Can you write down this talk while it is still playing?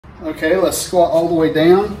Okay, let's squat all the way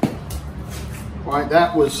down. All right,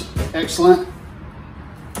 that was excellent.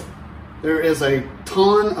 There is a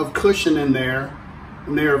ton of cushion in there,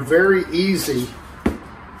 and they are very easy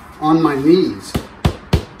on my knees.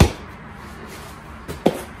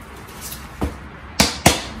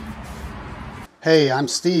 Hey, I'm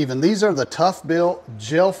Steve, and these are the ToughBuilt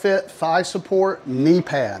Gelfit 5 support knee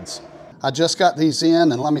pads. I just got these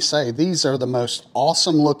in, and let me say, these are the most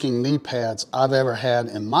awesome looking knee pads I've ever had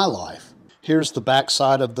in my life. Here's the back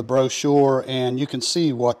side of the brochure, and you can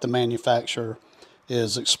see what the manufacturer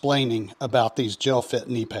is explaining about these Gelfit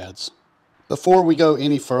knee pads. Before we go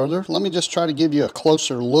any further, let me just try to give you a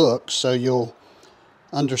closer look so you'll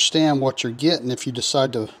understand what you're getting if you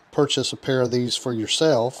decide to purchase a pair of these for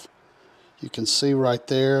yourself. You can see right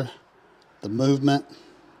there the movement.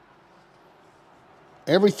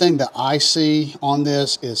 Everything that I see on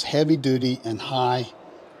this is heavy duty and high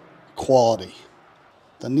quality.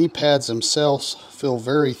 The knee pads themselves feel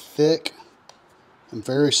very thick and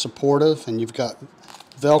very supportive, and you've got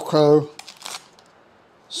Velcro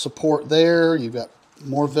support there. You've got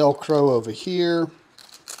more Velcro over here.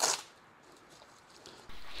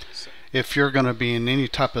 If you're going to be in any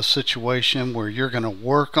type of situation where you're going to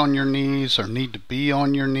work on your knees or need to be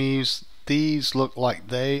on your knees, these look like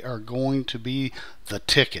they are going to be the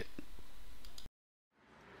ticket.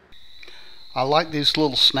 I like these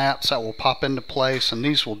little snaps that will pop into place, and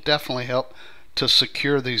these will definitely help to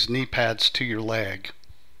secure these knee pads to your leg.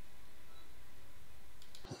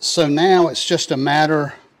 So now it's just a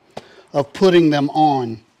matter of putting them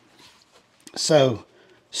on. So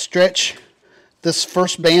stretch this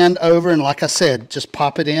first band over, and like I said, just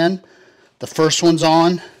pop it in. The first one's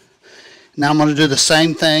on. Now I'm going to do the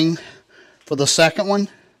same thing for the second one.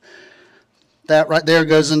 That right there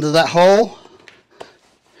goes into that hole.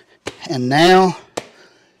 And now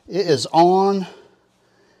it is on,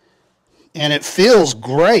 and it feels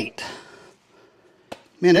great.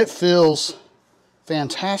 Man, it feels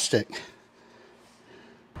fantastic.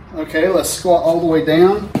 Okay, let's squat all the way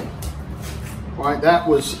down. All right, that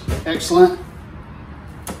was excellent.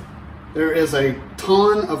 There is a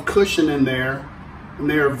ton of cushion in there, and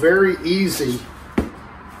they are very easy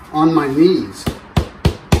on my knees.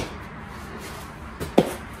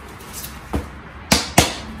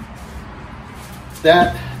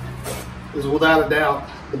 That is without a doubt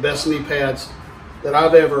the best knee pads that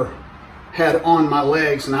I've ever had on my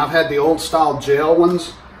legs, and I've had the old style gel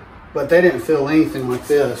ones, but they didn't feel anything like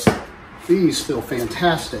this. These feel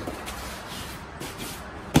fantastic.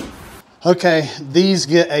 Okay, these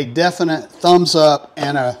get a definite thumbs up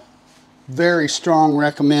and a very strong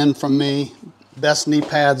recommend from me. Best knee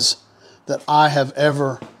pads that I have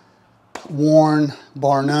ever worn,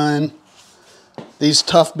 bar none. These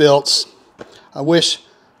ToughBuilts, I wish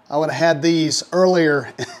I would have had these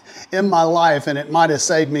earlier in my life, and it might have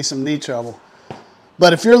saved me some knee trouble.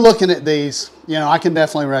 But if you're looking at these, you know, I can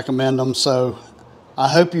definitely recommend them. So I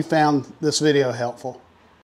hope you found this video helpful.